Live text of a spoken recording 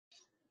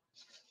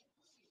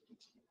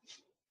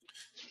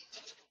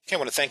Okay, I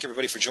want to thank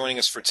everybody for joining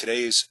us for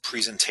today's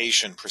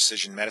presentation,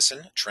 Precision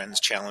Medicine, Trends,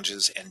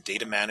 Challenges, and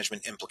Data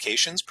Management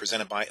Implications,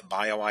 presented by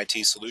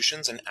BioIT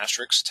Solutions and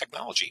Astrix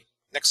Technology.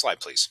 Next slide,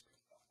 please.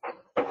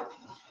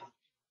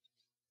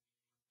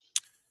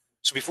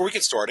 So before we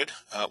get started,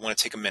 I want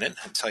to take a minute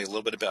and tell you a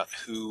little bit about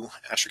who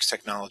Astrix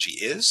Technology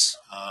is.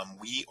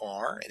 We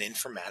are an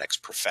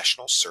informatics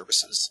professional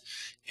services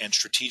and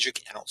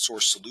strategic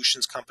outsourced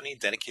solutions company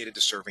dedicated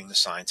to serving the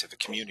scientific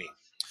community.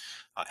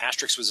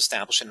 Astrix was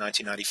established in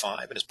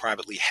 1995 and is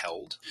privately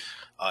held.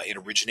 It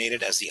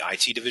originated as the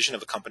IT division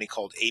of a company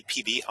called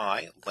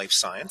APBI Life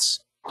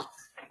Science.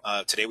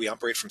 Today we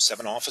operate from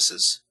 7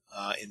 offices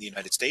in the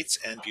United States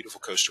and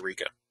beautiful Costa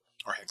Rica.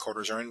 Our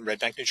headquarters are in Red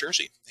Bank, New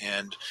Jersey,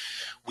 and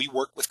we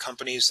work with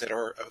companies that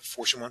are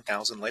Fortune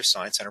 1000 life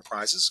science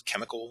enterprises,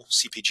 chemical,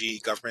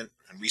 CPG, government,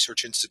 and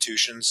research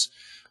institutions,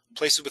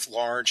 places with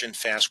large and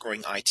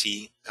fast-growing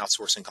IT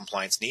outsourcing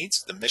compliance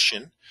needs. The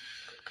mission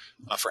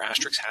for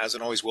Astrix has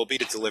and always will be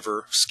to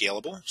deliver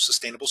scalable,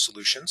 sustainable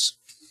solutions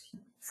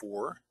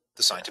for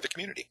the scientific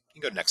community. You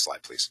can go to the next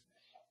slide, please.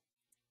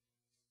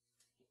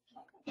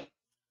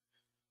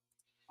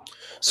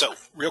 So,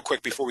 real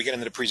quick before we get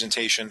into the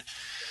presentation,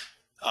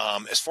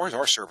 as far as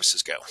our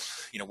services go,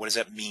 what does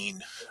that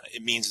mean?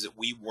 It means that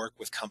we work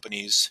with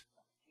companies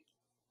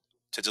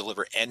to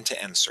deliver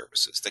end-to-end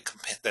services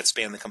that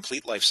span the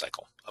complete life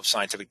cycle of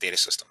scientific data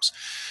systems.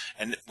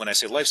 And when I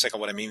say life cycle,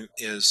 what I mean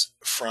is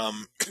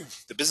from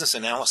the business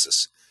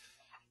analysis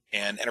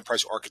and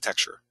enterprise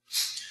architecture.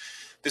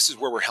 This is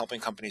where we're helping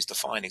companies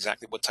define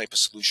exactly what type of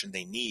solution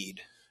they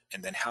need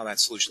and then how that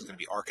solution is going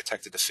to be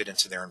architected to fit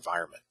into their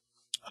environment.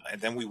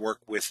 And then we work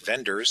with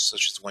vendors,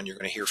 such as the one you're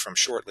going to hear from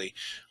shortly,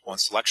 on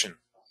selection.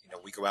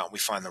 We go out and we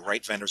find the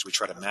right vendors. We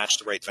try to match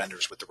the right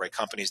vendors with the right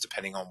companies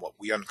depending on what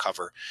we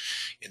uncover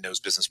in those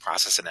business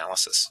process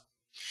analysis.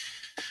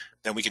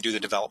 Then we can do the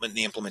development and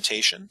the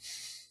implementation.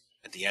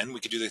 At the end,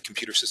 we can do the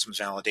computer systems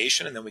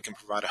validation, and then we can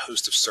provide a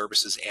host of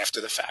services after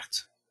the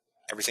fact.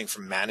 Everything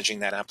from managing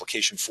that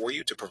application for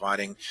you to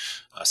providing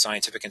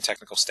scientific and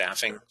technical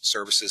staffing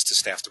services to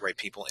staff the right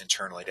people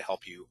internally to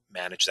help you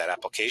manage that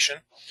application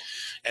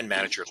and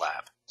manage your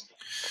lab.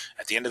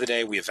 At the end of the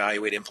day, we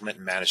evaluate, implement,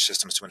 and manage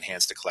systems to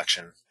enhance the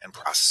collection and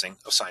processing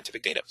of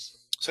scientific data.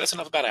 So that's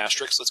enough about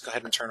Astrix. Let's go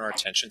ahead and turn our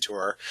attention to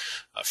our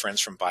friends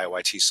from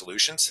BioIT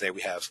Solutions. Today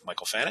we have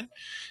Michael Fannin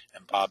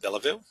and Bob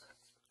Bellevue.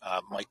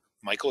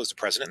 Michael is the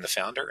president and the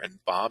founder, and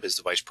Bob is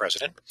the vice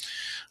president.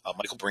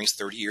 Michael brings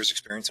 30 years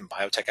experience in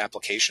biotech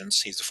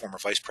applications. He's the former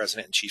vice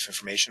president and chief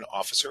information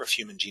officer of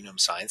Human Genome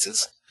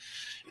Sciences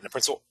and the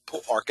principal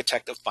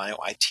architect of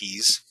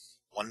BioIT's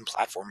One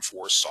Platform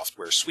for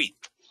software suite.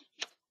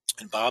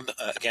 And Bob,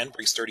 again,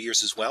 brings 30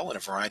 years as well in a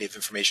variety of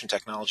information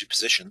technology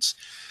positions.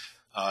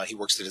 He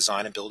works to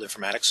design and build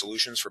informatics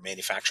solutions for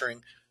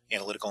manufacturing,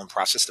 analytical and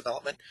process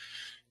development,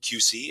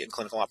 QC, and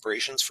clinical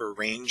operations for a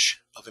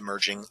range of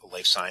emerging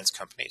life science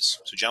companies.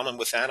 So, gentlemen,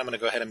 with that, I'm going to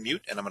go ahead and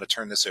mute, and I'm going to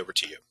turn this over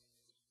to you.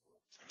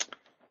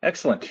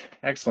 Excellent.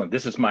 Excellent.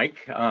 This is Mike.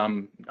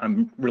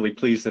 I'm really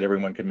pleased that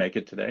everyone could make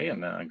it today,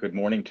 and good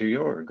morning to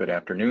you, or good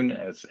afternoon,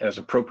 as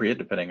appropriate,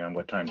 depending on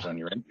what time zone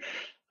you're in.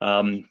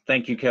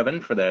 Thank you,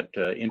 Kevin, for that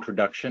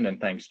introduction,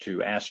 and thanks to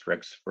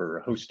Astrix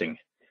for hosting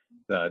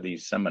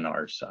these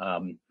seminars.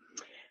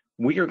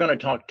 We are going to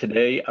talk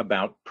today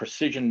about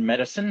precision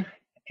medicine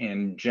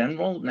in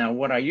general. Now,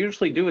 what I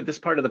usually do at this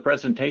part of the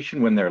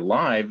presentation when they're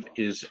live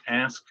is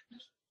ask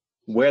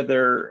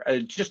whether,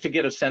 just to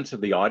get a sense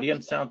of the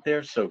audience out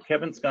there. So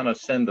Kevin's going to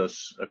send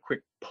us a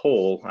quick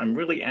poll. I'm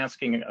really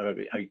asking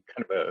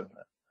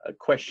a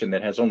question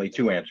that has only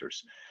 2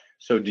 answers.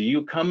 So do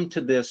you come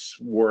to this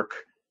work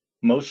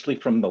mostly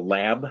from the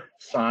lab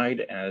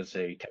side as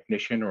a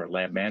technician or a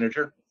lab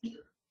manager?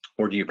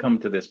 Or do you come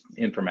to this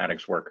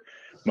informatics work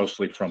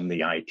mostly from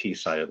the IT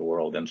side of the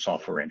world and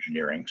software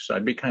engineering? So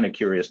I'd be kind of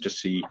curious to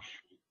see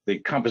the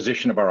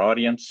composition of our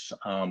audience.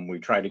 We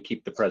try to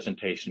keep the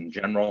presentation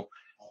general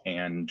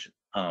and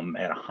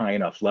at a high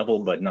enough level,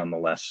 but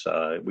nonetheless,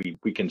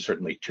 we can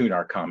certainly tune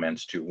our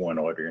comments to one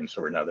audience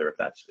or another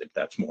if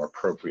that's more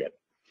appropriate.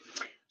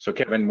 So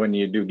Kevin, when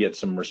you do get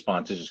some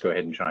responses, just go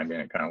ahead and chime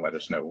in and kind of let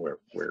us know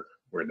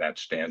where that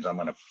stands. I'm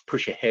going to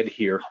push ahead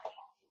here.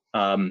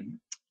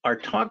 Our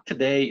talk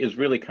today is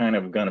really kind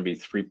of going to be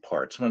 3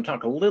 parts. I'm going to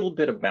talk a little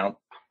bit about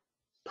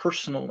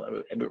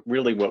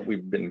really what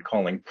we've been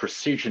calling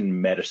precision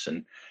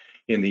medicine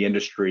in the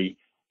industry.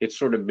 It's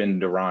sort of been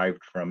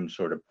derived from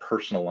sort of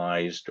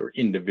personalized or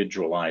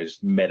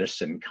individualized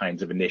medicine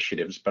kinds of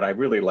initiatives, but I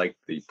really like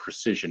the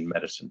precision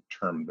medicine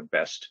term the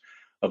best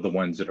of the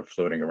ones that are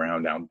floating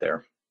around out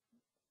there.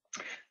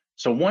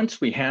 So once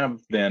we have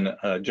then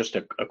just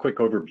a quick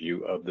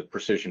overview of the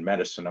precision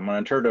medicine, I'm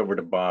going to turn it over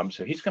to Bob.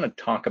 So he's going to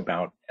talk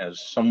about,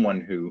 as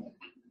someone who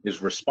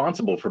is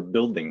responsible for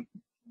building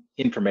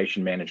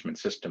information management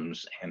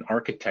systems and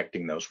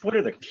architecting those, what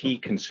are the key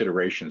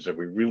considerations that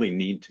we really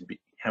need to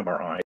have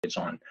our eyes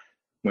on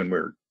when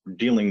we're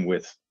dealing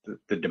with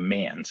the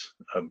demands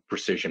of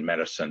precision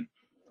medicine?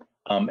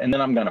 And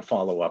then I'm going to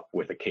follow up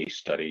with a case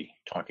study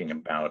talking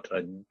about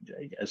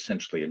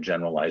essentially a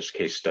generalized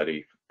case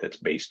study that's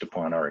based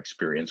upon our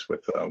experience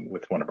with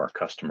one of our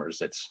customers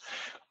that's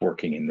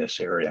working in this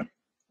area.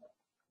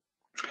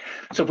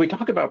 So if we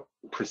talk about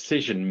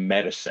precision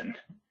medicine,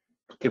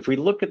 if we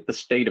look at the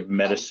state of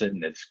medicine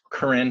that's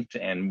current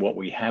and what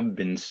we have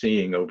been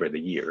seeing over the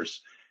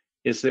years,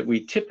 is that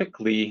we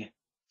typically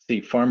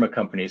see pharma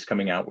companies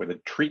coming out with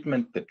a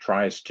treatment that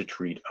tries to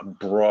treat a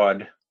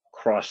broad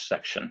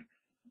cross-section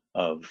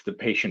of the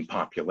patient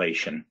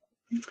population.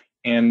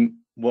 And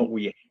what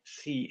we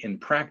see in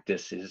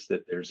practice is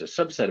that there's a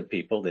subset of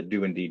people that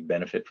do indeed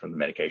benefit from the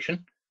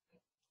medication,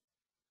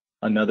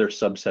 another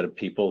subset of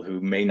people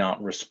who may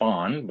not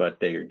respond, but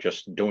they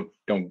just don't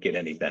get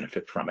any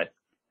benefit from it.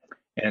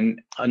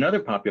 And another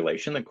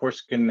population, of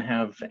course, can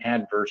have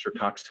adverse or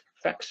toxic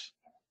effects.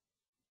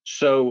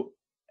 So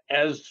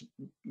as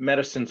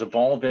medicine's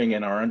evolving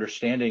and our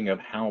understanding of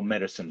how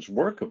medicine's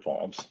work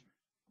evolves,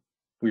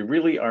 we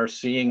really are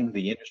seeing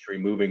the industry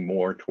moving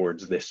more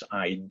towards this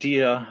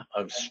idea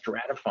of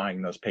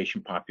stratifying those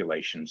patient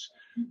populations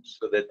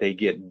so that they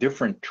get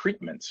different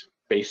treatments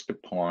based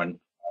upon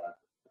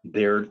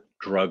their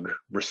drug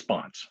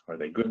response. Are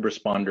they good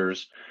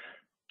responders?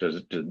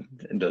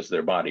 Does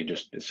their body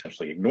just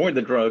essentially ignore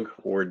the drug,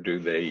 or do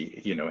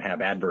they,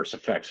 have adverse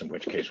effects, in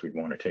which case we'd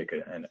want to take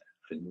a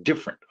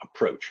different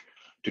approach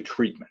to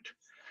treatment.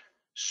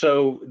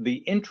 So the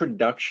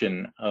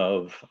introduction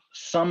of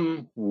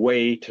some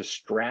way to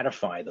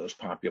stratify those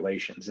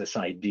populations, this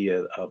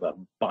idea of a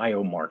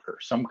biomarker,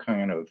 some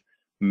kind of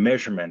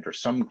measurement or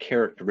some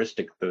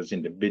characteristic of those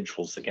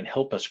individuals that can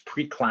help us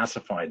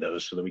pre-classify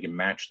those so that we can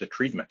match the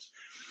treatments,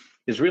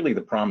 is really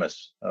the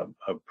promise of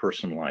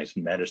personalized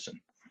medicine.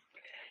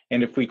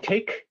 And if we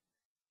take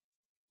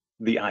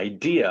the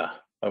idea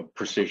of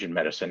precision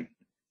medicine,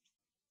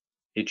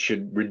 it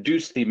should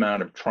reduce the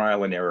amount of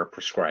trial and error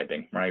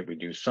prescribing, right? We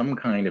do some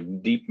kind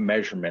of deep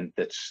measurement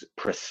that's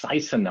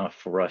precise enough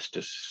for us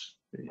to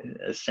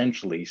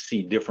essentially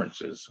see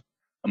differences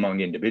among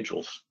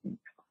individuals.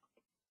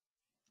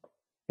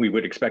 We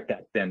would expect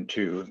that then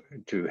to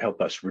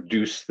help us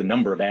reduce the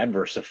number of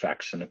adverse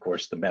effects and, of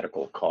course, the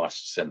medical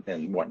costs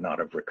and whatnot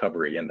of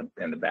recovery and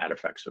the bad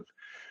effects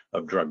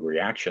of drug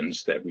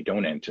reactions that we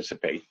don't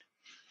anticipate.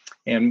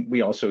 And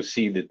we also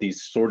see that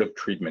these sort of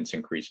treatments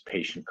increase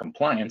patient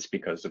compliance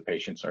because the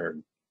patients are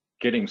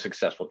getting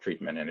successful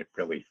treatment, and it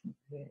really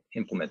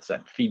implements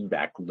that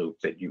feedback loop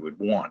that you would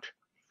want.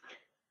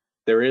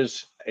 There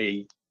is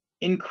an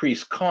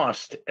increased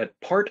cost at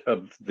part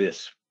of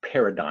this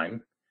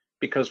paradigm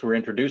because we're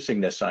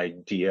introducing this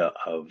idea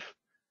of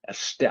a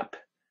step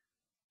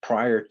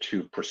prior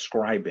to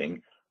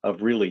prescribing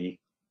of really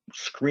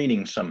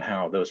screening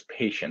somehow those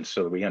patients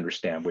so that we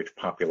understand which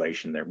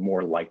population they're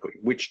more likely,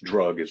 which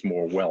drug is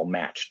more well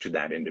matched to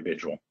that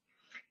individual.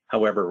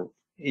 However,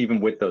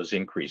 even with those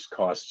increased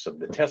costs of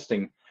the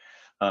testing,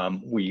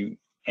 we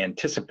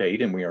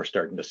anticipate, and we are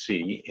starting to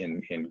see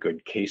in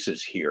good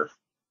cases here,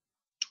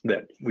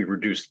 that we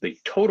reduce the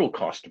total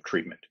cost of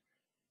treatment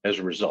as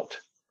a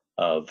result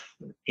of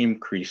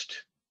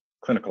increased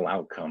clinical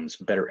outcomes,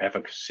 better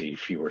efficacy,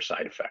 fewer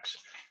side effects.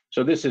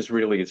 So this is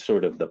really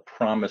sort of the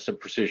promise of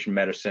precision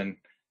medicine.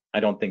 I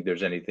don't think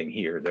there's anything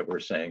here that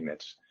we're saying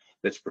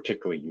that's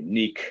particularly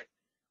unique.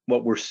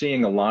 What we're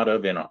seeing a lot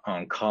of in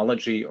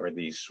oncology are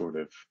these sort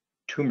of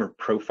tumor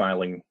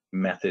profiling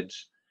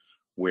methods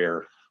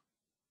where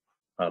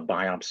a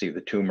biopsy of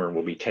the tumor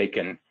will be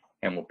taken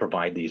and will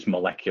provide these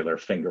molecular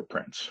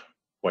fingerprints.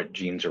 What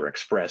genes are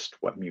expressed,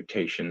 what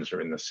mutations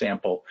are in the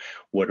sample,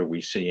 what are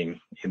we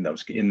seeing in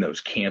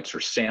those cancer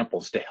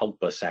samples to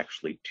help us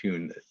actually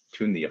tune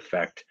the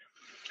effect.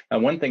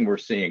 And one thing we're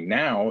seeing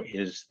now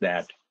is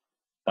that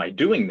by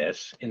doing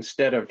this,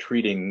 instead of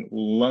treating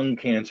lung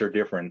cancer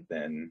different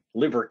than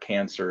liver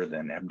cancer,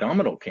 than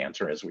abdominal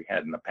cancer as we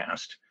had in the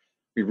past,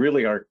 we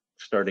really are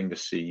starting to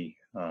see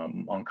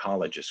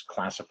oncologists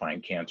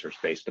classifying cancers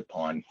based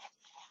upon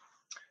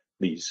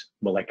these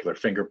molecular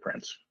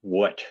fingerprints.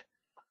 What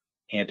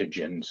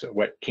antigens,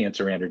 what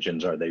cancer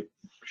antigens are they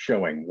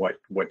showing?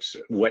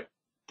 What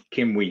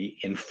can we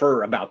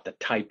infer about the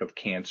type of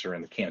cancer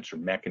and the cancer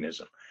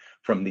mechanism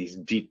from these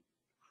deep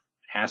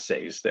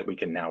assays that we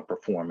can now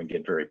perform and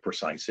get very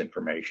precise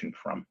information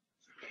from?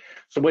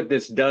 So what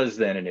this does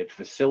then, and it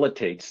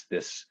facilitates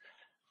this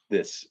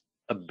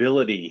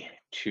ability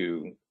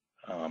to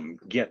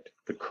get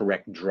the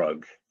correct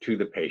drug to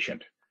the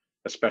patient,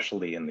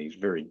 especially in these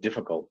very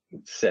difficult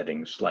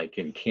settings like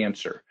in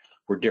cancer,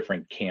 where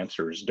different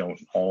cancers don't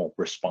all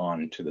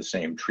respond to the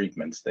same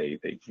treatments.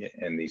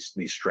 And these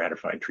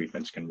stratified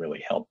treatments can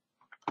really help.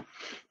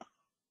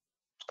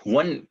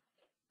 One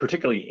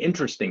particularly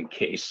interesting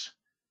case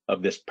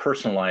of this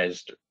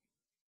personalized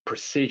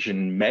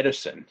precision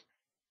medicine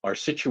are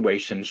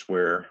situations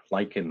where,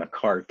 like in the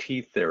CAR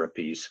T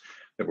therapies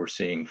that we're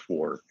seeing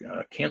for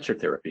cancer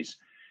therapies,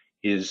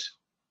 is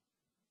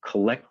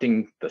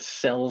collecting the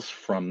cells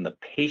from the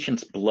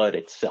patient's blood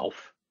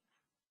itself,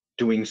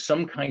 doing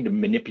some kind of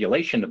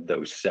manipulation of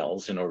those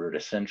cells in order to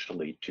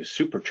essentially to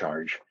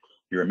supercharge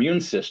your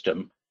immune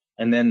system,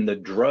 and then the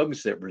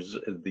drugs that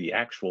the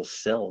actual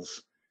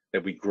cells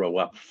that we grow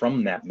up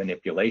from that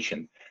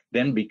manipulation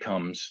then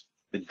becomes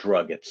the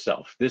drug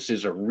itself. This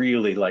is a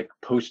really like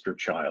poster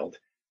child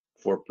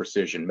for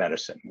precision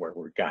medicine, where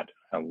we've got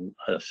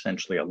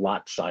essentially a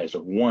lot size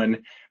of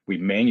 1. We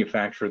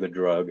manufacture the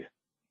drug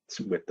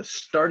with the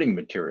starting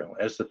material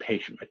as the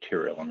patient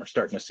material, and we're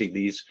starting to see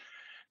these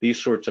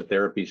sorts of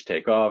therapies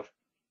take off.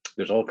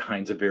 There's all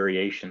kinds of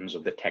variations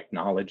of the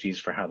technologies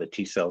for how the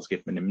T cells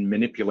get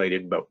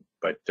manipulated,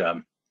 but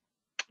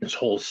this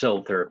whole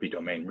cell therapy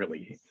domain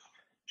really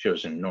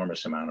shows an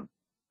enormous amount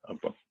of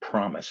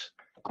promise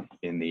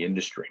in the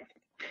industry.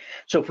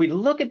 So if we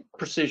look at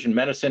precision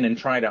medicine and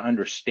try to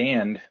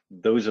understand,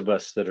 those of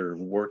us that are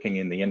working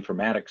in the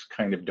informatics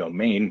kind of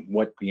domain,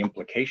 what the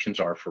implications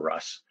are for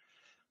us,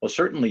 well,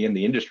 certainly in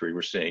the industry,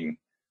 we're seeing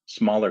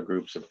smaller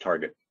groups of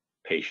target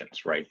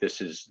patients, right?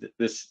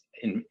 This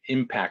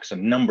impacts a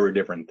number of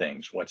different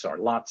things. What's our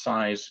lot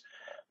size?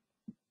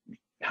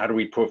 How do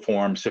we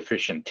perform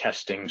sufficient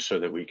testing so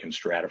that we can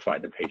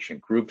stratify the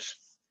patient groups?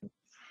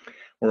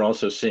 We're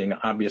also seeing,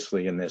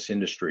 obviously, in this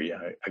industry,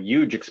 a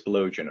huge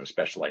explosion of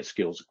specialized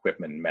skills,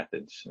 equipment,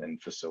 methods, and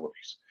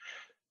facilities.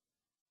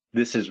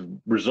 This is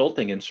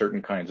resulting in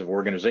certain kinds of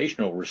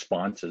organizational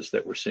responses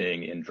that we're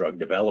seeing in drug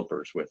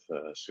developers, with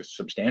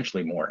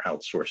substantially more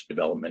outsourced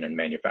development and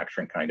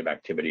manufacturing kind of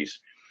activities,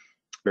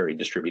 very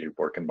distributed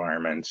work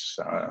environments.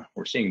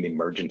 We're seeing the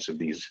emergence of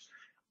these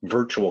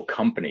virtual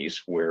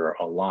companies where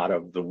a lot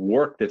of the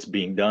work that's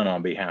being done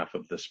on behalf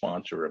of the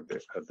sponsor of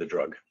the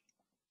drug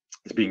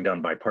is being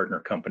done by partner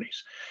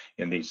companies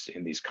in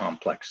these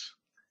complex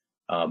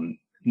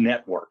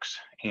networks.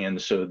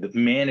 And so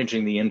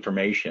managing the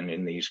information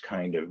in these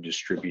kind of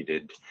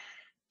distributed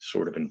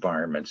sort of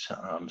environments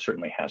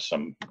certainly has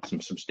some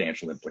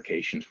substantial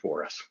implications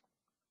for us.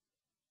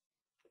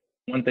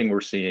 One thing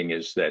we're seeing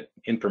is that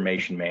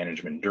information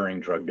management during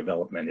drug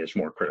development is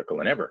more critical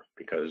than ever,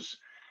 because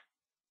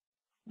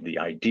the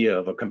idea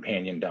of a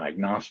companion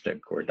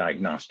diagnostic or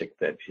diagnostic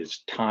that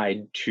is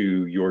tied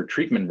to your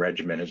treatment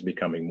regimen is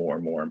becoming more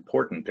and more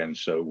important. And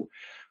so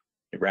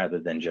rather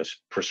than just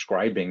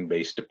prescribing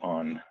based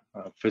upon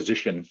a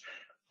physician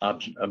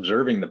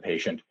observing the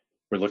patient,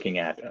 we're looking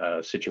at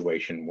a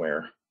situation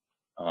where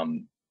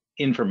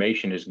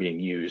information is being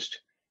used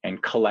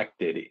and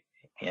collected,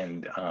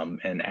 and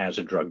as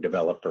a drug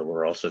developer,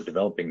 we're also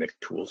developing the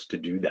tools to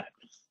do that.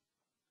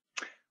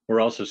 We're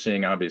also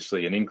seeing,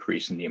 obviously, an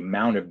increase in the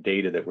amount of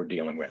data that we're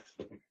dealing with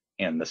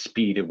and the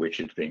speed at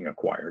which it's being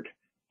acquired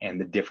and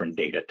the different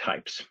data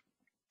types.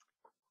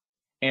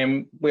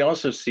 And we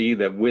also see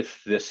that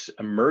with this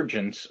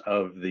emergence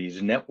of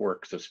these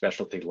networks of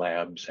specialty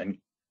labs and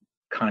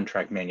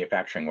contract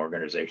manufacturing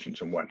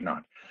organizations and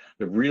whatnot,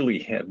 that really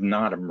have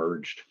not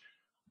emerged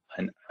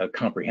a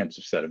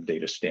comprehensive set of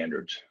data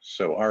standards.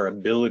 So our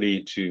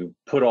ability to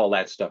put all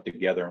that stuff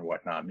together and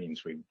whatnot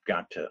means we've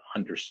got to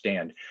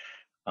understand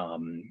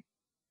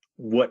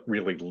what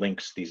really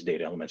links these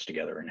data elements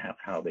together and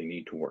how they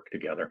need to work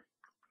together.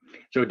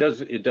 So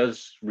it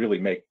does really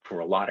make for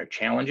a lot of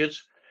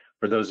challenges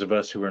for those of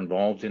us who are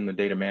involved in the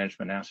data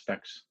management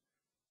aspects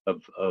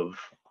of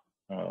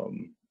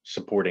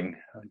supporting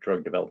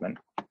drug development.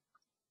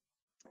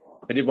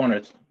 I did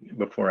want to,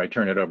 before I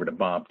turn it over to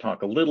Bob,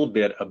 talk a little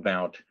bit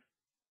about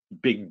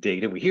big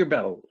data. We hear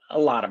a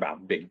lot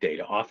about big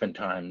data,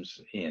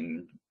 oftentimes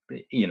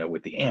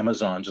with the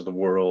Amazons of the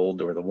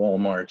world or the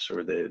Walmarts or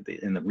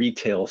in the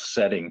retail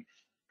setting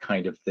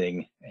kind of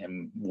thing,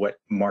 and what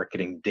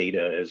marketing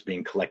data is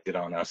being collected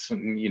on us.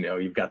 And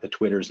you've got the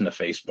Twitters and the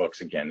Facebooks,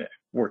 again,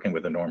 working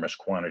with enormous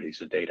quantities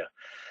of data.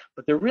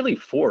 But there are really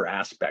 4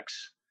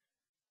 aspects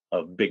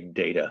of big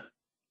data.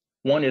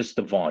 One is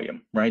the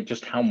volume, right?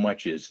 Just how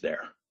much is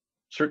there?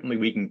 Certainly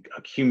we can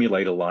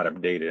accumulate a lot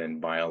of data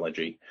in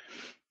biology,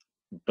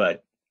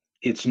 but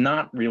it's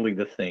not really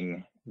the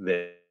thing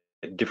that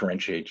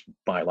differentiates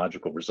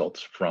biological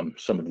results from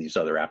some of these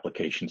other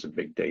applications of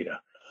big data.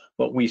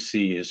 What we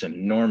see is an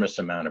enormous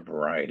amount of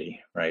variety,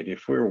 right?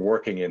 If we're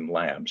working in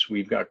labs,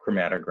 we've got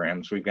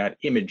chromatograms, we've got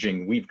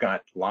imaging, we've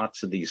got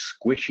lots of these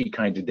squishy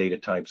kinds of data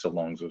types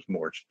along with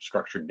more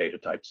structured data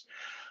types.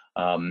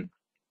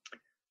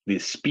 The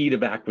speed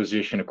of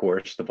acquisition, of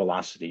course, the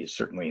velocity is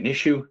certainly an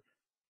issue.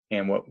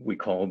 And what we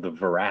call the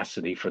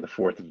veracity for the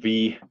 4th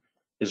V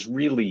is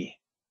really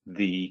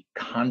the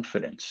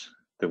confidence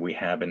that we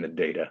have in the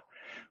data.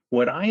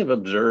 What I have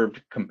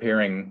observed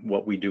comparing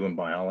what we do in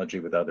biology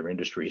with other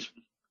industries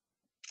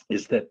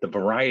is that the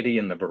variety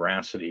and the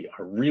veracity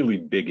are really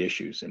big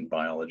issues in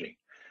biology,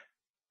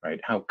 right?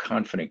 How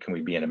confident can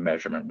we be in a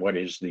measurement? What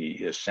is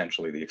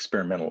essentially the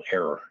experimental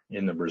error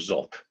in the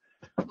result?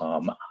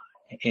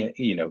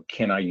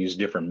 Can I use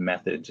different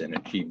methods and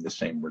achieve the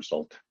same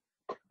result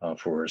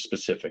for a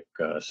specific,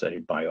 say,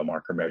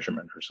 biomarker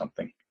measurement or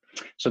something?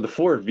 So the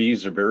 4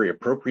 V's are very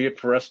appropriate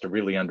for us to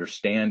really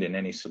understand in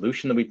any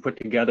solution that we put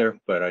together,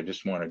 but I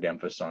just wanted to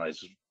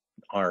emphasize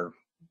our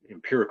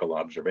empirical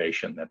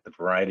observation that the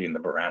variety and the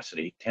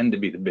veracity tend to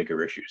be the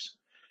bigger issues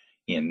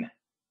in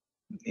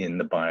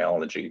the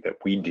biology that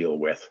we deal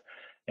with.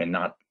 and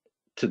not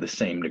to the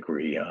same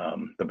degree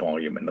the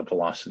volume and the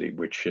velocity,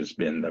 which has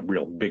been the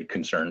real big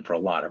concern for a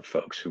lot of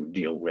folks who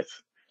deal with,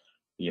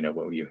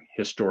 what you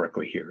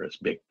historically hear as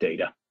big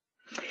data.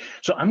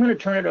 So I'm going to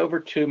turn it over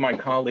to my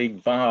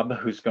colleague, Bob,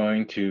 who's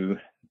going to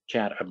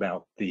chat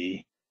about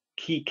the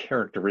key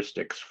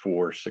characteristics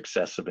for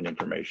success of an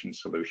information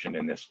solution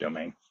in this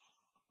domain.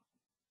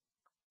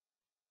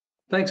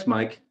 Thanks,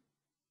 Mike.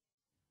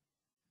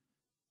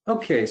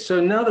 Okay,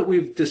 so now that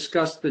we've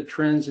discussed the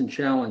trends and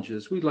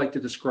challenges, we'd like to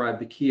describe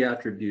the key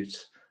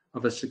attributes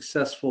of a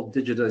successful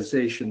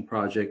digitization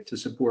project to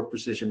support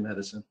precision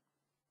medicine.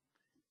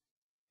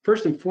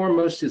 First and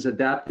foremost is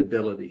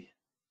adaptability.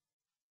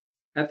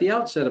 At the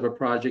outset of a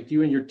project,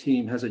 you and your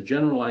team has a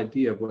general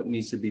idea of what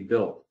needs to be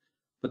built,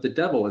 but the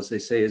devil, as they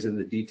say, is in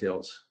the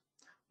details.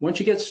 Once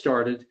you get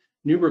started,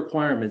 new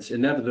requirements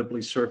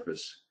inevitably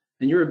surface,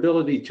 and your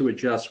ability to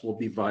adjust will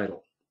be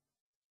vital.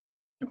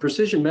 And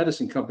precision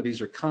medicine companies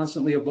are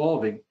constantly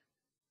evolving,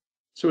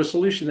 so a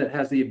solution that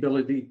has the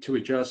ability to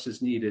adjust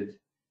as needed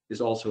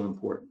is also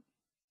important.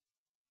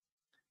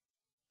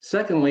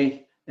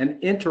 Secondly, an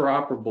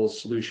interoperable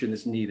solution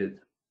is needed.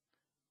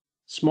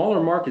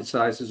 Smaller market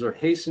sizes are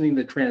hastening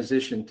the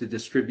transition to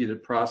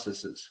distributed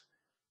processes,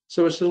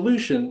 so a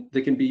solution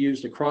that can be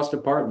used across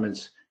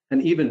departments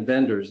and even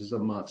vendors is a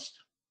must.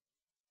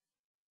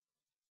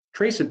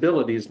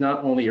 Traceability is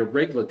not only a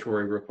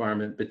regulatory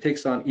requirement, but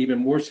takes on even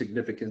more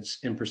significance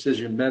in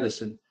precision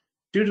medicine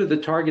due to the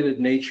targeted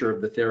nature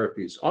of the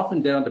therapies,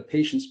 often down to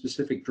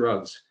patient-specific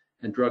drugs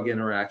and drug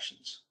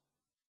interactions.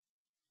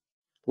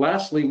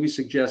 Lastly, we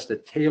suggest a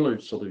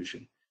tailored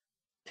solution.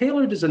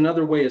 Tailored is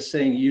another way of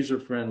saying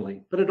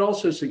user-friendly, but it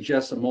also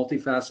suggests a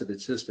multifaceted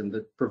system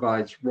that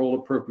provides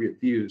role-appropriate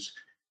views,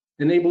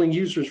 enabling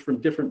users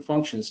from different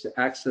functions to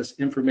access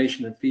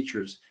information and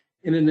features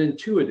in an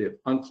intuitive,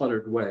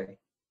 uncluttered way.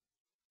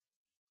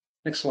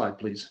 Next slide,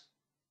 please.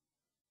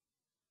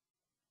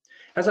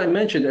 As I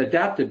mentioned,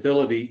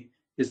 adaptability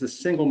is the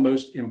single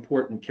most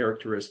important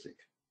characteristic.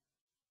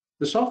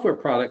 The software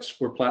products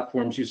or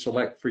platforms you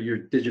select for your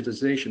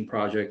digitization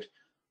project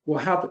will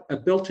have a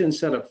built-in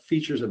set of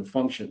features and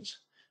functions,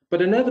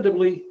 but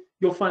inevitably,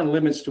 you'll find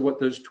limits to what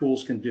those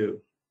tools can do.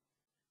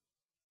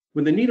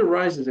 When the need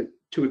arises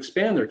to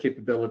expand their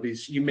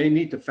capabilities, you may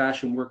need to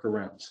fashion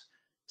workarounds.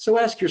 So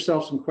ask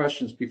yourself some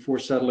questions before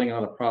settling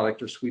on a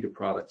product or suite of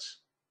products.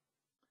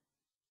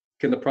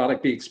 Can the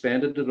product be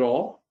expanded at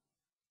all?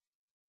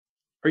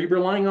 Are you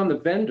relying on the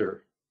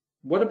vendor?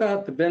 What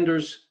about the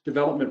vendor's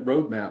development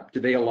roadmap?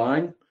 Do they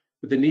align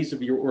with the needs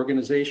of your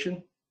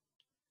organization?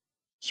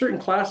 Certain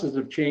classes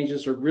of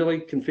changes are really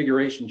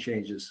configuration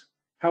changes.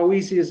 How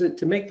easy is it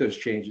to make those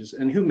changes,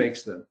 and who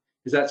makes them?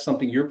 Is that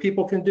something your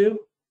people can do?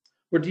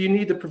 Or do you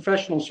need the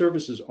professional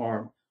services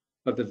arm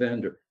of the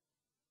vendor?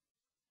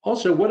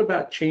 Also, what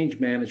about change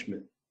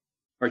management?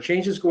 Are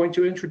changes going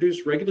to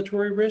introduce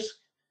regulatory risk?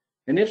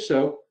 And if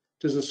so,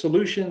 does the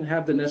solution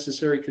have the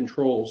necessary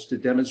controls to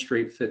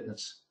demonstrate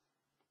fitness?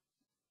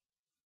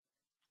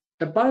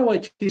 At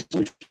BioIT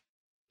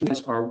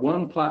Solutions, our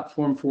one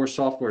platform for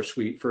software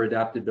suite for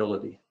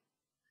adaptability.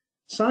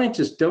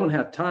 Scientists don't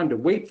have time to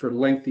wait for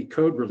lengthy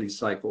code release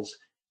cycles.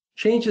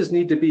 Changes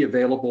need to be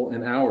available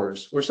in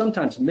hours or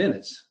sometimes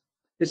minutes.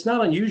 It's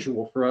not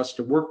unusual for us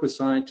to work with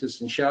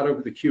scientists and shout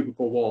over the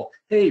cubicle wall,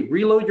 hey,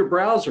 reload your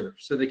browser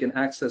so they can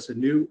access a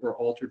new or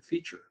altered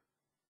feature.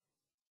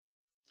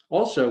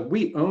 Also,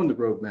 we own the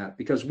roadmap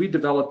because we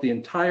developed the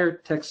entire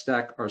tech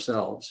stack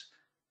ourselves.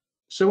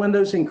 So in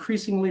those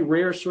increasingly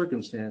rare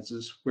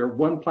circumstances where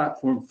one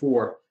platform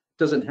 4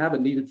 doesn't have a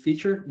needed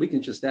feature, we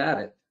can just add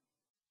it.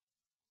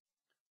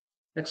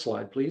 Next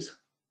slide, please.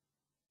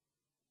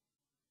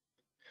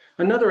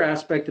 Another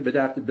aspect of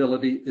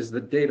adaptability is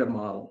the data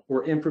model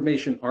or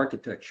information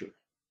architecture.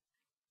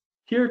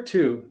 Here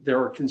too,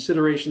 there are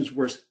considerations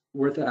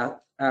worth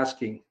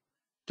asking.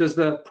 Does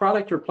the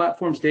product or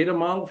platform's data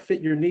model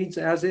fit your needs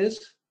as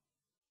is?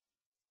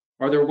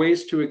 Are there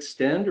ways to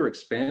extend or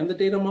expand the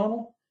data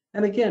model?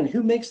 And again,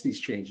 who makes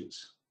these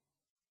changes?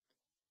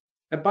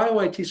 At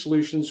BioIT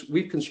Solutions,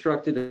 we've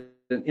constructed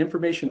an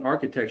information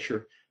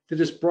architecture that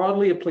is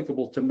broadly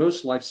applicable to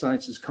most life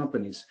sciences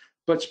companies,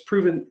 but's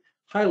proven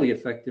highly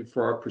effective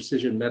for our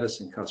precision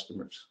medicine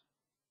customers.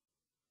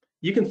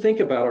 You can think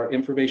about our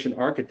information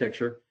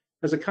architecture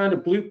as a kind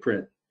of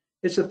blueprint.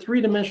 It's a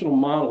three-dimensional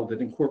model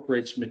that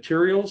incorporates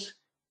materials,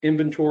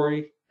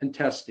 inventory, and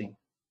testing.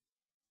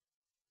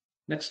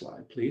 Next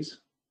slide, please.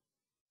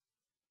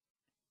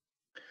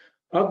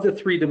 Of the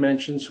three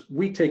dimensions,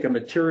 we take a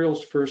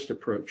materials-first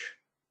approach.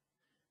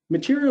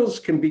 Materials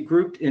can be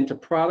grouped into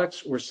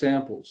products or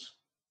samples.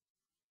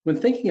 When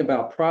thinking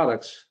about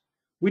products,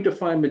 we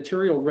define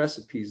material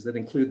recipes that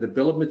include the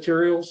bill of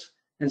materials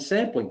and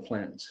sampling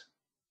plans,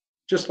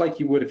 just like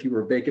you would if you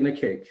were baking a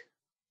cake.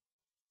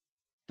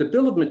 The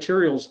bill of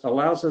materials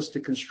allows us to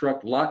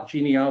construct lot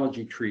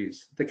genealogy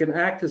trees that can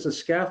act as a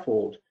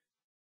scaffold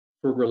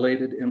for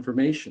related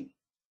information.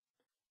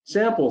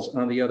 Samples,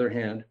 on the other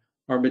hand,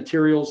 are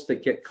materials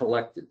that get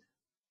collected.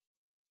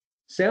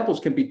 Samples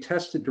can be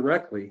tested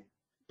directly,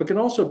 but can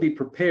also be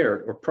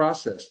prepared or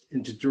processed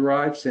into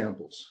derived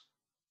samples.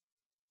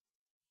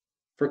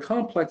 For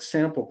complex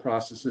sample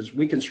processes,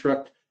 we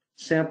construct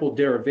sample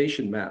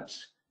derivation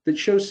maps that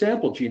show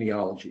sample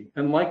genealogy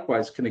and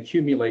likewise can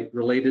accumulate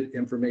related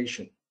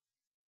information.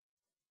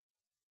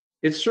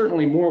 It's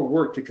certainly more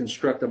work to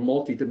construct a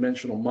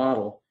multi-dimensional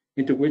model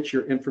into which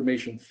your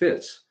information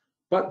fits,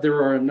 but there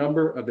are a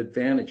number of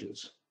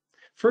advantages.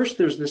 First,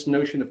 there's this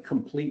notion of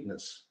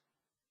completeness.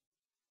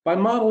 By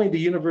modeling the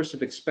universe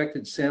of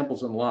expected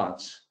samples and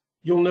lots,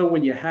 you'll know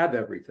when you have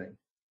everything.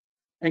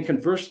 And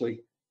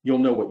conversely, you'll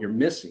know what you're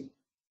missing.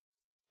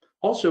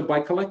 Also, by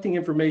collecting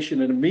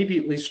information and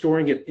immediately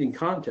storing it in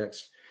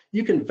context,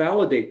 you can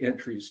validate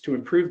entries to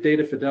improve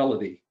data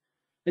fidelity,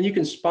 and you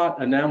can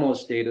spot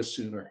anomalous data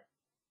sooner.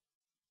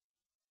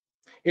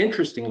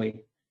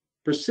 Interestingly,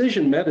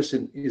 precision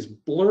medicine is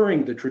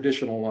blurring the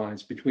traditional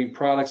lines between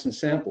products and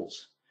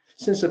samples,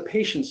 since a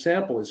patient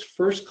sample is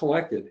first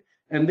collected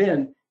and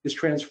then is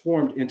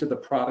transformed into the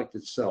product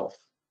itself.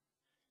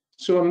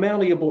 So a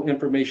malleable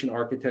information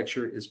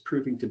architecture is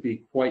proving to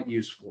be quite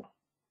useful.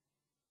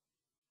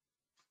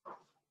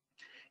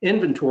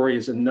 Inventory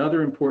is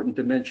another important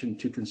dimension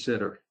to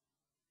consider.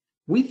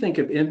 We think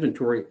of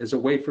inventory as a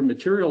way for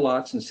material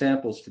lots and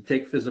samples to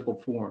take physical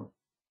form.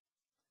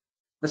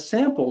 A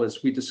sample,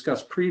 as we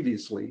discussed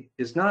previously,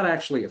 is not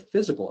actually a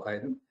physical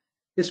item.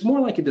 It's more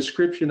like a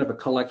description of a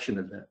collection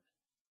event.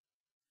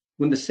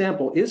 When the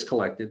sample is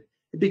collected,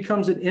 it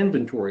becomes an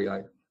inventory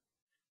item.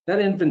 That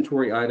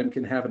inventory item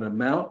can have an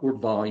amount or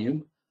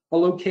volume, a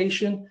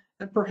location,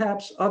 and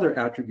perhaps other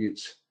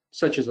attributes,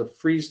 such as a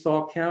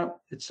freeze-thaw count,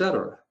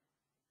 etc.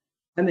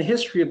 And the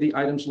history of the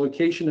item's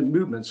location and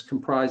movements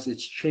comprise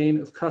its chain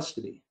of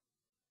custody.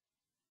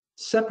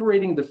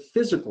 Separating the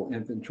physical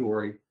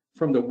inventory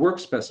from the work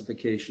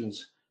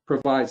specifications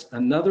provides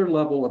another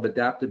level of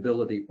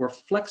adaptability or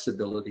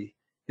flexibility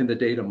in the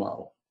data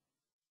model.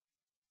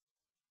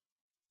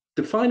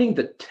 Defining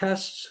the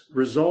tests,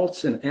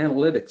 results, and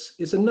analytics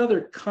is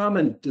another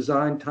common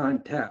design time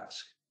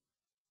task.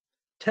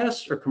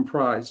 Tests are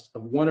comprised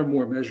of one or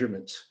more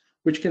measurements,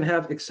 which can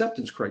have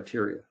acceptance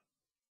criteria.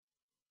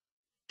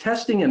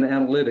 Testing and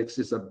analytics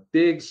is a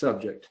big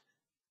subject,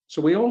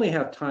 so we only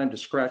have time to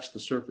scratch the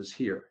surface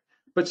here.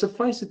 But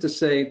suffice it to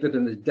say that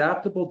an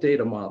adaptable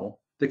data model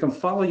that can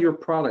follow your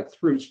product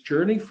through its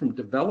journey from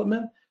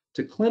development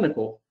to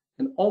clinical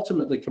and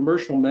ultimately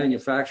commercial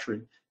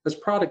manufacturing as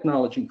product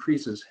knowledge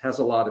increases has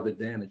a lot of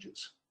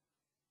advantages.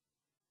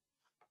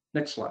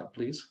 Next slide,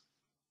 please.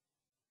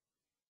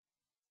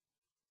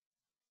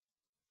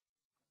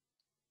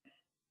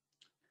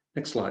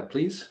 Next slide,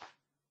 please.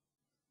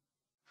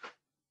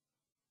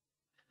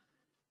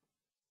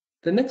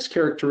 The next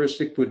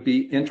characteristic would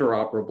be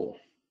interoperable.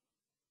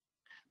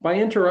 By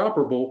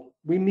interoperable,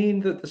 we mean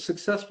that the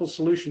successful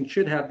solution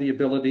should have the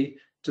ability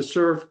to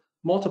serve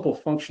multiple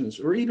functions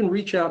or even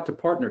reach out to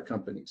partner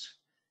companies.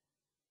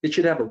 It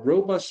should have a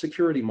robust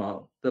security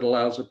model that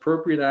allows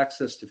appropriate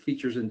access to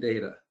features and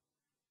data,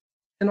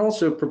 and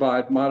also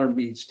provide modern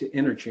means to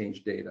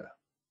interchange data.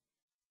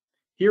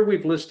 Here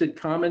we've listed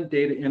common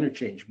data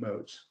interchange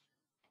modes.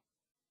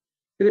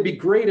 It'd be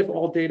great if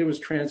all data was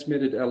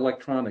transmitted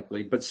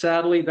electronically, but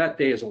sadly, that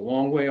day is a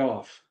long way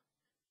off.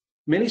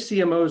 Many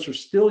CMOs are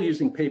still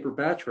using paper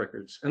batch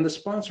records, and the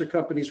sponsor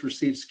companies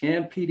receive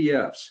scanned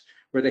PDFs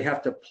where they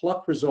have to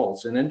pluck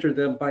results and enter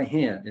them by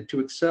hand into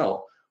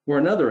Excel or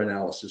another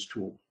analysis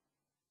tool.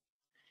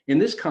 In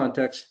this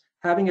context,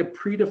 having a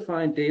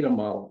predefined data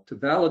model to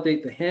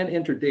validate the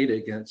hand-entered data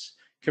against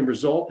can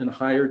result in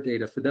higher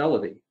data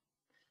fidelity.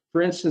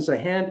 For instance, a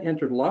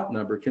hand-entered lot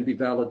number can be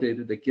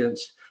validated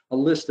against a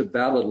list of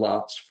valid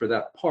lots for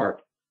that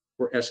part,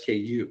 or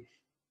SKU.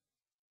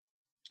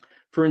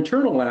 For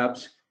internal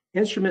labs,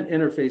 instrument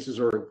interfaces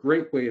are a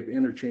great way of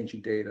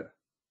interchanging data.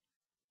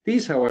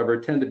 These, however,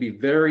 tend to be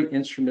very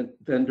instrument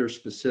vendor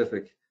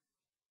specific,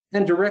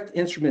 and direct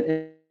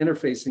instrument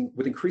interfacing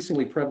with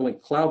increasingly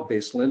prevalent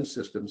cloud-based LIMS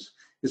systems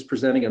is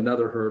presenting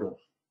another hurdle.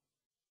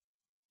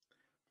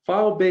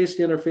 File-based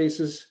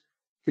interfaces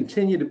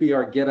continue to be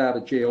our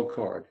get-out-of-jail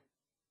card.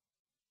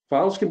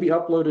 Files can be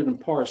uploaded and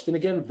parsed, and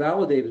again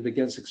validated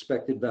against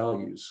expected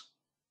values.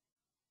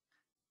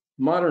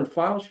 Modern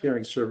file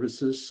sharing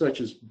services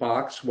such as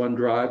Box,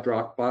 OneDrive,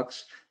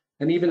 Dropbox,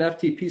 and even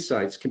FTP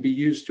sites can be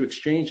used to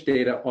exchange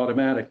data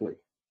automatically.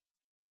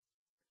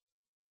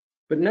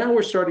 But now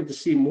we're starting to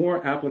see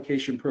more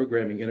application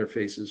programming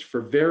interfaces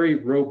for very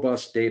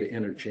robust data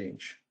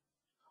interchange.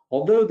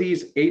 Although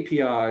these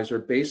APIs are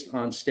based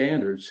on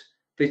standards,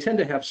 they tend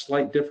to have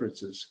slight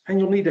differences, and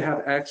you'll need to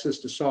have access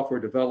to software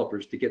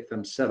developers to get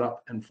them set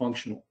up and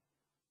functional.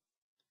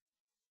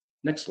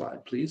 Next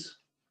slide, please.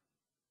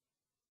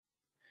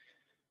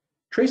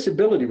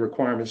 Traceability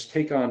requirements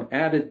take on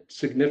added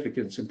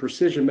significance in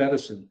precision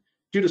medicine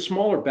due to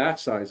smaller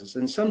batch sizes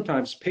and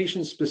sometimes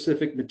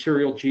patient-specific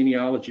material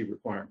genealogy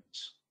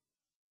requirements.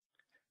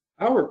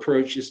 Our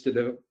approach is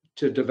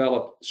to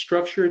develop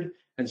structured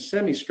and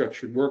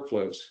semi-structured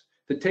workflows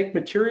that take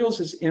materials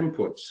as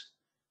inputs,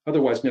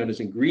 otherwise known as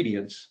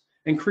ingredients,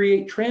 and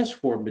create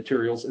transformed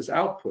materials as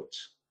outputs.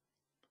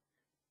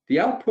 The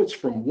outputs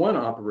from one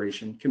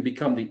operation can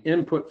become the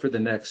input for the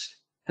next,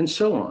 and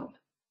so on.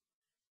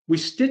 We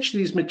stitch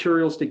these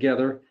materials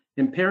together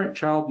in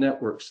parent-child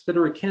networks that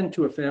are akin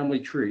to a family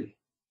tree.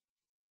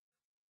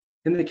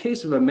 In the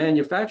case of a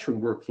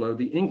manufacturing workflow,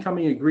 the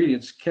incoming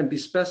ingredients can be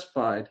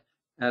specified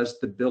as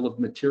the bill of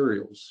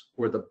materials,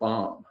 or the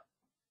BOM.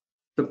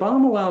 The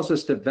BOM allows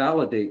us to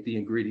validate the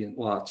ingredient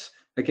lots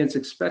against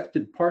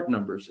expected part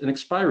numbers and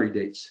expiry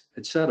dates,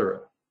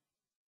 etc.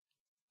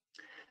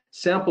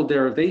 Sample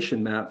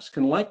derivation maps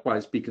can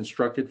likewise be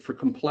constructed for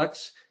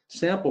complex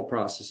sample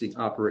processing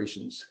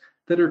operations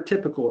that are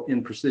typical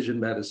in precision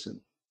medicine.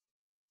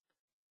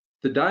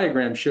 The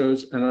diagram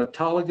shows an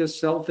autologous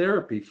cell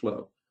therapy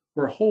flow,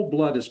 where whole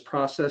blood is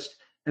processed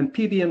and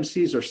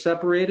PBMCs are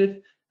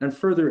separated and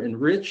further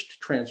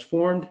enriched,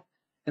 transformed,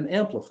 and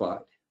amplified.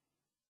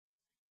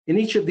 In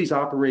each of these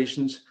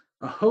operations,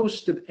 a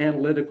host of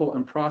analytical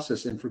and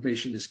process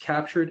information is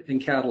captured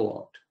and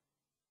cataloged.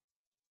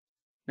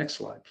 Next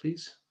slide,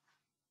 please.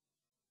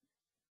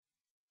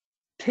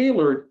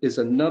 Tailored is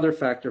another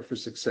factor for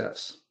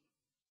success.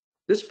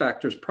 This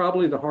factor is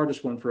probably the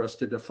hardest one for us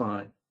to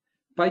define.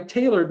 By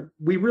tailored,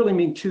 we really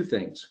mean two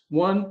things.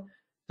 One,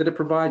 that it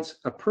provides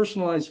a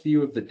personalized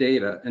view of the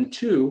data, and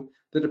two,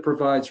 that it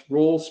provides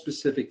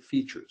role-specific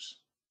features.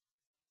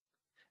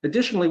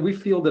 Additionally, we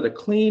feel that a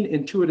clean,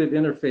 intuitive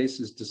interface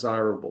is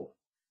desirable.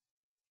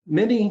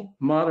 Many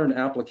modern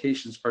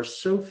applications are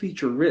so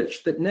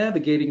feature-rich that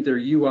navigating their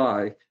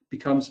UI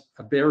becomes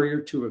a barrier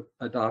to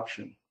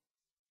adoption.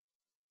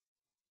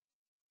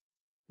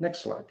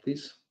 Next slide,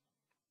 please.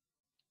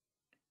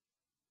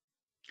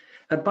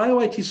 At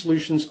BioIT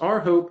Solutions, our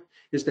hope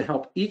is to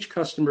help each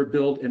customer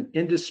build an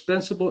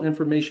indispensable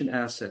information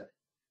asset.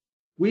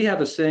 We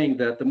have a saying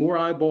that the more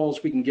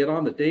eyeballs we can get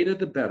on the data,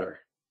 the better.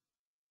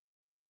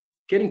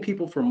 Getting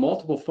people from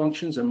multiple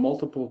functions and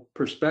multiple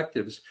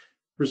perspectives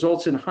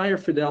results in higher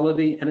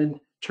fidelity and in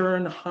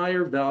turn,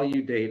 higher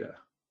value data.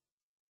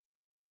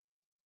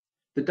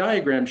 The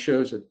diagram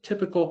shows a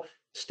typical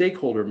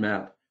stakeholder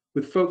map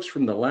with folks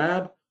from the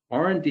lab,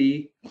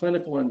 R&D,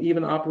 clinical, and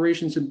even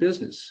operations and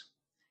business.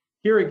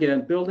 Here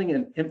again, building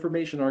an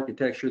information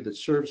architecture that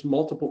serves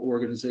multiple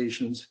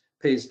organizations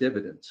pays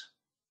dividends.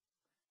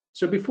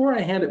 So before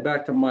I hand it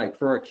back to Mike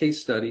for our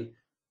case study,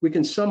 we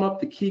can sum up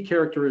the key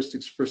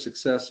characteristics for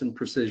success in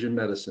precision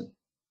medicine.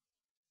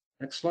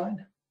 Next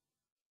slide.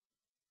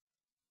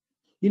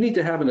 You need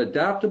to have an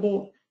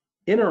adaptable,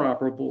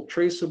 interoperable,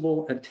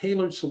 traceable, and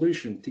tailored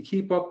solution to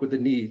keep up with the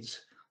needs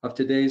of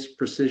today's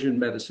precision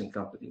medicine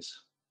companies.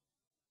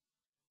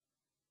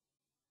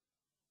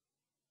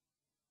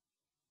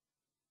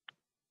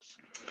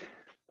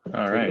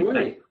 All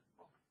right.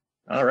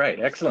 All right,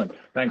 excellent.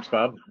 Thanks,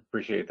 Bob.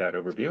 Appreciate that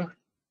overview.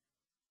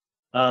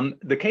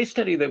 The case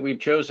study that we've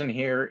chosen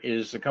here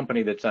is a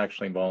company that's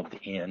actually involved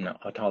in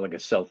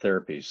autologous cell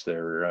therapies.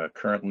 They're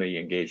currently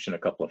engaged in a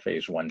couple of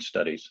phase 1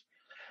 studies.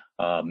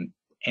 And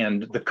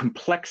the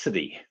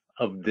complexity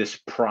of this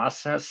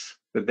process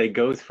that they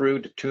go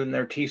through to tune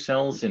their T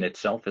cells in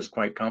itself is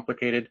quite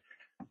complicated.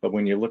 But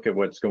when you look at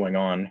what's going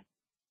on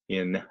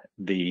in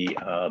the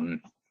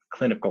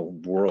clinical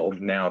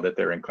world now that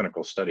they're in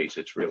clinical studies,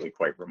 it's really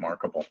quite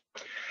remarkable.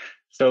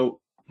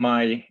 So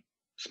my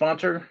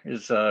sponsor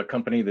is a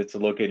company that's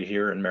located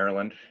here in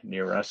Maryland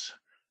near us.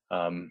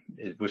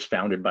 It was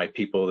founded by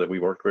people that we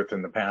worked with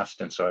in the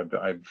past, and so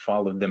I've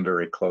followed them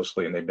very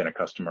closely, and they've been a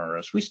customer of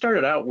ours. We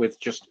started out with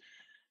just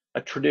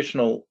a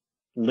traditional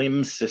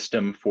LIMS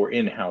system for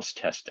in-house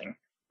testing.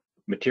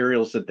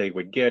 Materials that they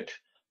would get,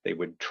 they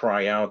would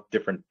try out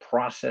different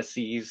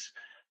processes.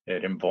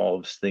 It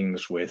involves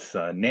things with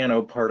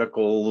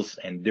nanoparticles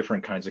and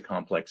different kinds of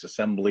complex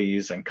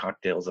assemblies and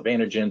cocktails of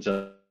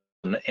antigens,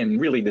 and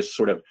really this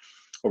sort of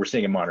what we're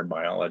seeing in modern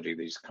biology,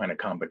 these kind of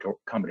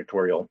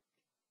combinatorial,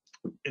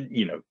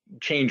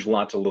 change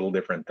lots of little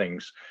different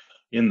things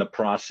in the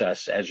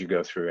process as you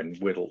go through and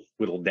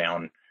whittle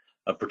down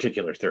a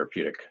particular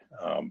therapeutic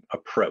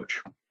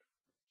approach.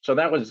 So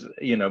that was,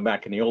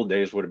 back in the old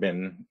days would have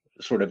been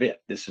sort of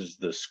it. This is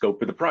the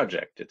scope of the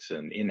project. It's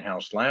an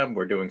in-house lab.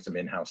 We're doing some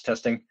in-house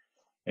testing,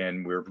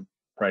 and we're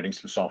writing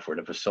some software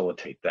to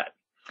facilitate that.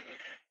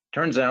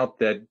 Turns out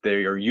that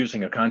they are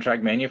using a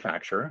contract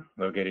manufacturer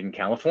located in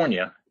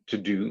California to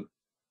do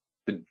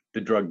the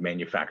drug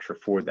manufacture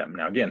for them.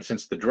 Now, again,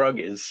 since the drug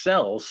is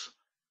cells,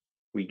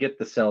 we get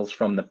the cells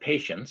from the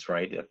patients,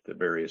 right, at the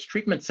various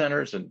treatment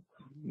centers and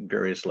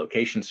various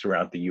locations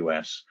throughout the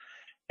US.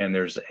 And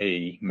there's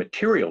a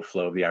material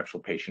flow of the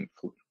actual patient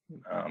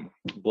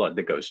blood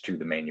that goes to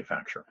the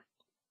manufacturer,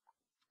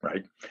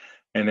 right?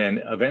 And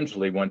then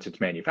eventually, once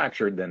it's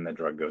manufactured, then the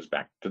drug goes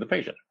back to the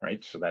patient,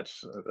 right? So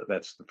that's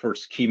the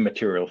first key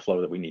material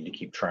flow that we need to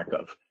keep track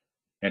of.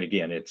 And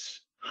again,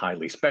 it's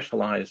highly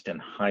specialized and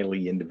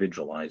highly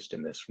individualized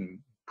in this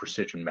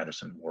precision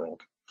medicine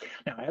world.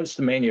 Now, as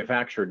the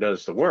manufacturer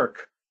does the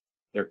work,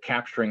 they're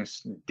capturing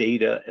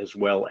data as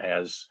well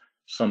as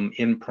some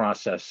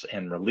in-process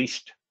and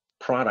released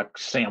product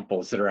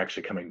samples that are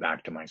actually coming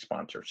back to my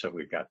sponsor. So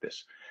we've got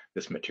this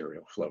this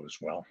material flow as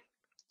well.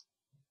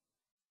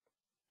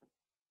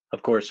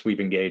 Of course, we've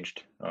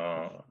engaged,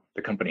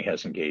 the company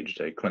has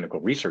engaged a clinical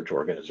research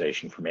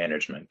organization for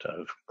management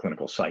of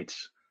clinical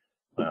sites,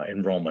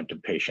 enrollment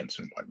of patients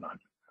and whatnot.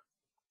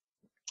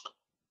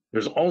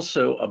 There's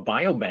also a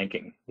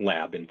biobanking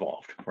lab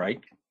involved, right?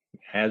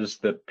 As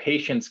the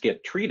patients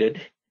get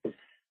treated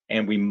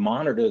and we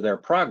monitor their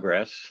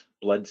progress,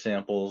 blood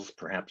samples,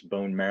 perhaps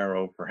bone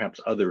marrow, perhaps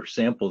other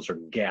samples are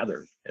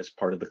gathered as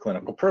part of the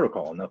clinical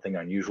protocol. Nothing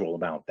unusual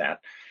about that.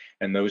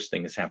 And those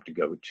things have to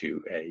go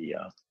to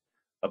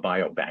a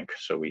biobank.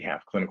 So we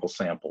have clinical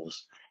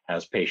samples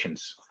as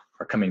patients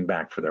are coming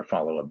back for their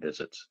follow-up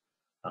visits.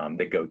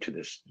 They go to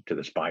this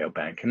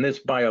biobank, and this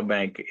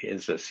biobank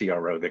is a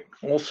CRO that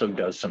also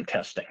does some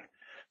testing.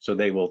 So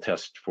they will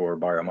test for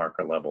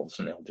biomarker levels,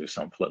 and they'll do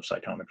some flow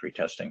cytometry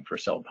testing for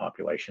cell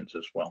populations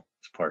as well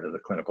as part of the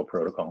clinical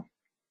protocol.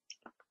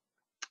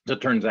 So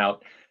it turns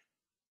out,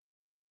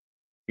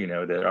 you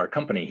know, that our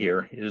company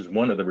here is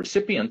one of the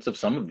recipients of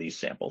some of these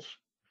samples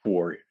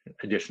for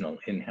additional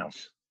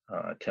in-house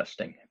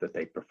testing that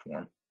they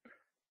perform,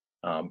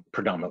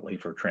 predominantly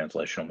for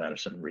translational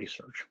medicine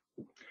research.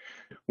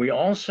 We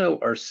also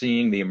are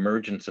seeing the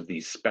emergence of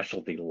these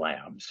specialty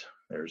labs.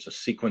 There's a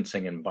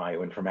sequencing and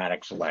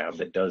bioinformatics lab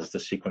that does the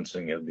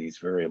sequencing of these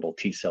variable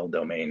T-cell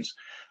domains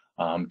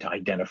to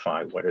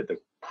identify what are the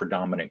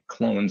predominant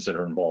clones that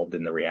are involved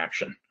in the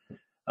reaction.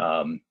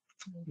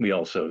 We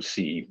also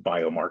see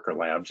biomarker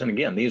labs, and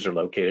again, these are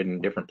located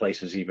in different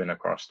places even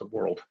across the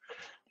world.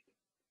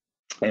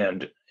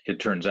 And it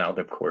turns out,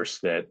 of course,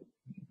 that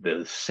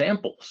the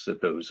samples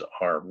that those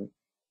are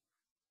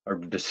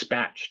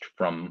dispatched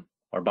from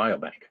our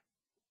biobank,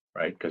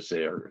 right? Because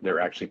they're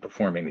actually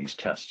performing these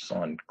tests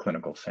on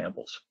clinical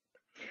samples.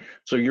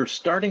 So you're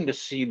starting to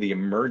see the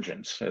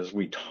emergence, as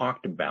we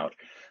talked about,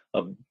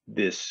 of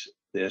this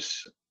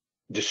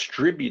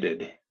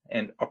distributed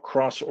and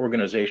across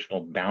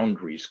organizational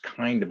boundaries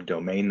kind of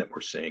domain that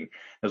we're seeing,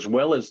 as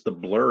well as the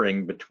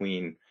blurring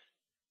between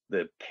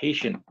the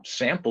patient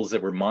samples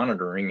that we're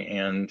monitoring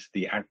and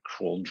the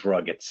actual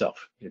drug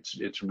itself.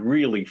 It's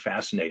really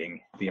fascinating,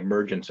 the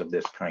emergence of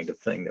this kind of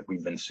thing that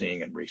we've been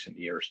seeing in recent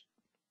years.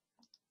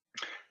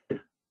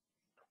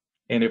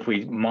 And if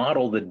we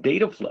model the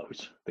data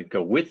flows that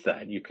go with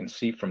that, you can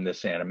see from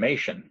this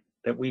animation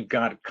that we've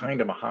got kind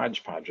of a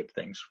hodgepodge of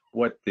things.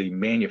 What the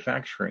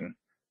manufacturing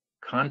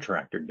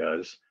contractor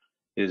does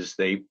is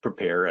they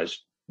prepare, as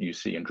you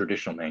see in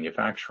traditional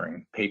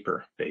manufacturing,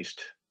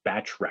 paper-based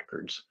batch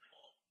records.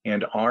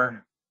 And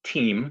our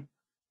team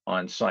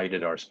on site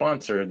at our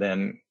sponsor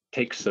then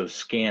takes those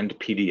scanned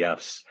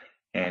PDFs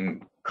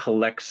and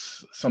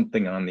collects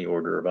something on the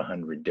order of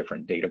 100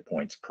 different data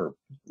points per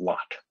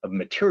lot of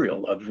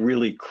material, of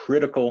really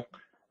critical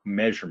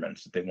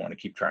measurements that they want to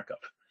keep track of,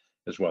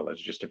 as well as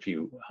just a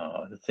few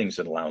things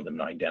that allow them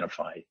to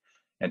identify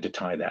and to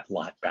tie that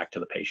lot back to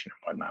the patient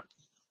and whatnot.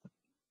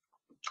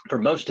 For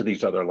most of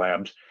these other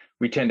labs,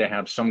 we tend to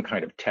have some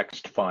kind of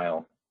text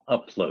file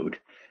upload,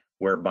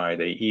 whereby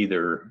they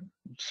either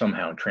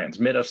somehow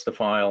transmit us the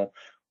file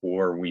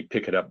or we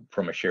pick it up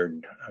from a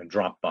shared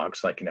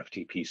Dropbox like an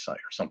FTP site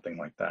or something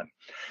like that.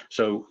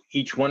 So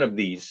each one of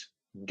these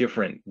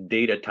different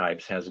data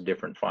types has a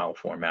different file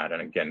format.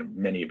 And again,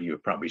 many of you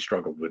have probably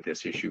struggled with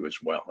this issue as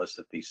well, is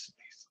that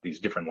these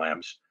different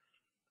labs,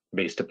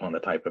 based upon the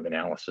type of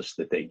analysis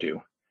that they do,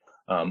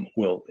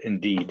 will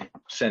indeed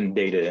send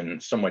data in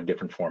somewhat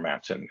different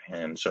formats.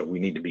 And so we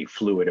need to be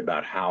fluid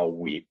about how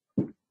we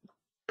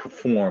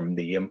perform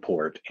the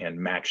import and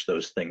match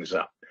those things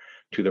up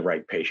to the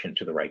right patient,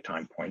 to the right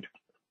time point,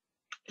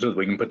 so that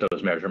we can put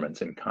those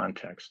measurements in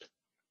context.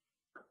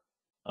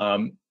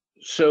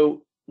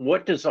 So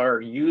what does our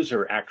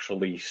user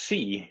actually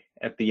see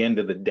at the end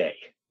of the day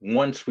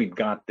once we've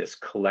got this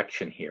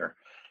collection here?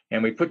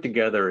 And we put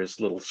together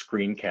this little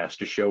screencast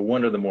to show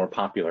one of the more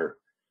popular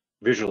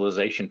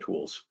visualization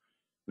tools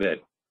that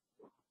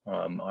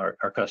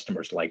our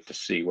customers like to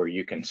see, where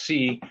you can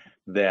see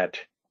that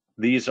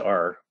these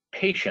are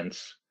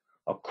patients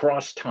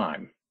across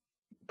time,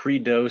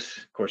 pre-dose.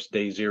 Of course,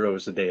 day 0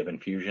 is the day of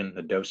infusion,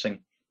 the dosing,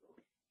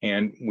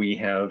 and we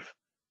have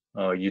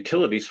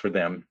utilities for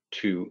them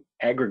to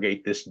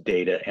aggregate this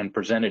data and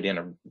present it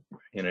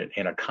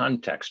in a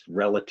context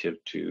relative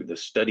to the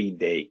study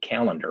day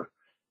calendar.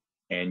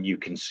 And you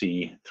can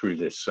see through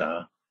this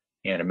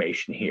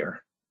animation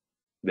here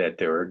that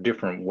there are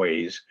different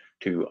ways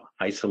to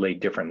isolate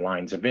different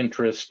lines of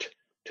interest,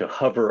 to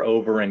hover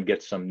over and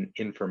get some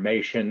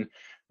information.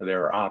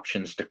 There are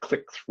options to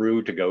click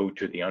through to go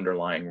to the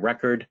underlying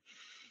record,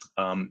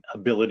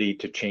 ability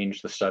to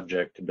change the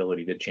subject,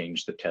 ability to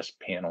change the test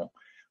panel.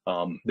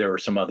 There are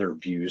some other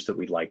views that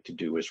we'd like to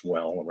do as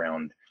well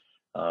around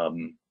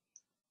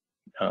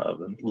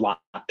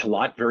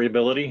lot-to-lot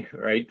variability,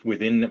 right?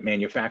 Within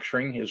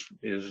manufacturing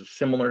is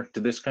similar to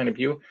this kind of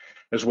view,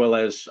 as well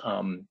as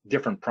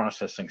different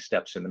processing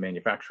steps in the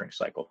manufacturing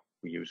cycle.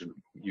 We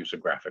use a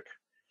graphic,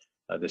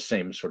 the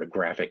same sort of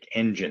graphic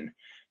engine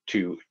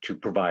to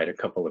provide a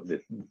couple of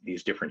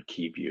these different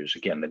key views.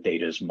 Again, the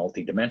data is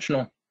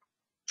multidimensional,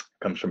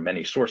 comes from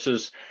many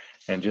sources.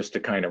 And just to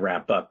kind of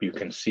wrap up, you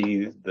can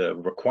see the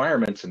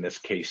requirements in this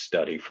case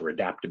study for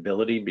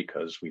adaptability,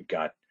 because we've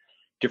got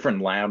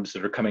different labs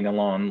that are coming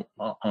along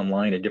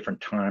online at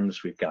different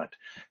times. We've got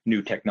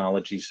new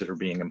technologies that are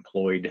being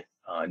employed,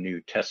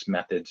 new test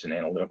methods and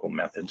analytical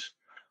methods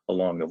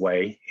along the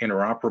way.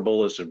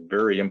 Interoperable is a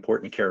very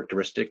important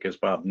characteristic, as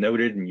Bob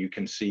noted, and you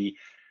can see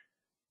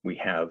we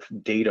have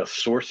data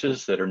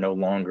sources that are no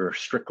longer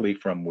strictly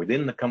from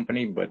within the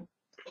company, but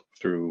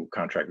through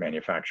contract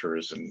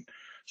manufacturers and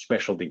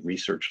specialty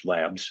research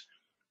labs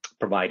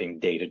providing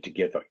data to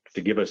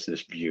give us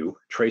this view.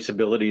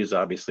 Traceability is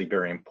obviously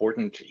very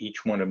important.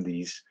 Each one of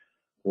these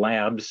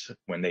labs,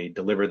 when they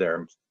deliver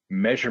their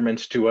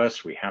measurements to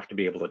us, we have to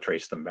be able to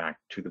trace them back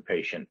to the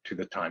patient, to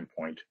the time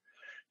point,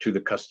 to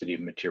the custody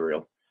of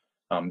material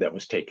that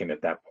was taken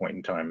at that point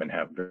in time, and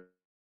have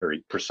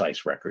very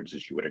precise records,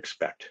 as you would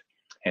expect.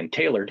 And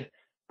tailored,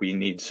 we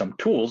need some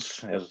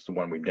tools, as the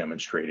one we've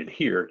demonstrated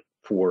here,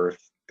 for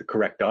the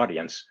correct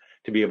audience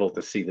to be able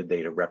to see the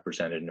data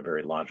represented in a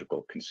very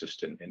logical,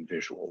 consistent, and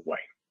visual way.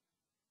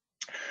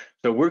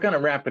 So we're going to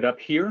wrap it up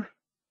here.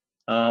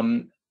 Let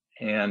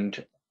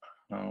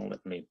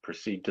me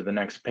proceed to the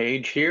next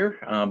page here.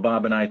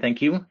 Bob and I thank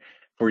you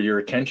for your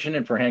attention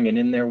and for hanging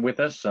in there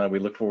with us. We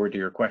look forward to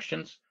your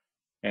questions.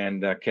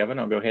 And Kevin,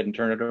 I'll go ahead and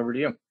turn it over to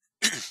you.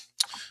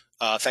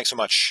 Thanks so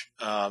much.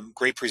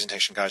 Great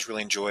presentation, guys.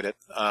 Really enjoyed it.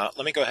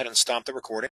 Let me go ahead and stop the recording.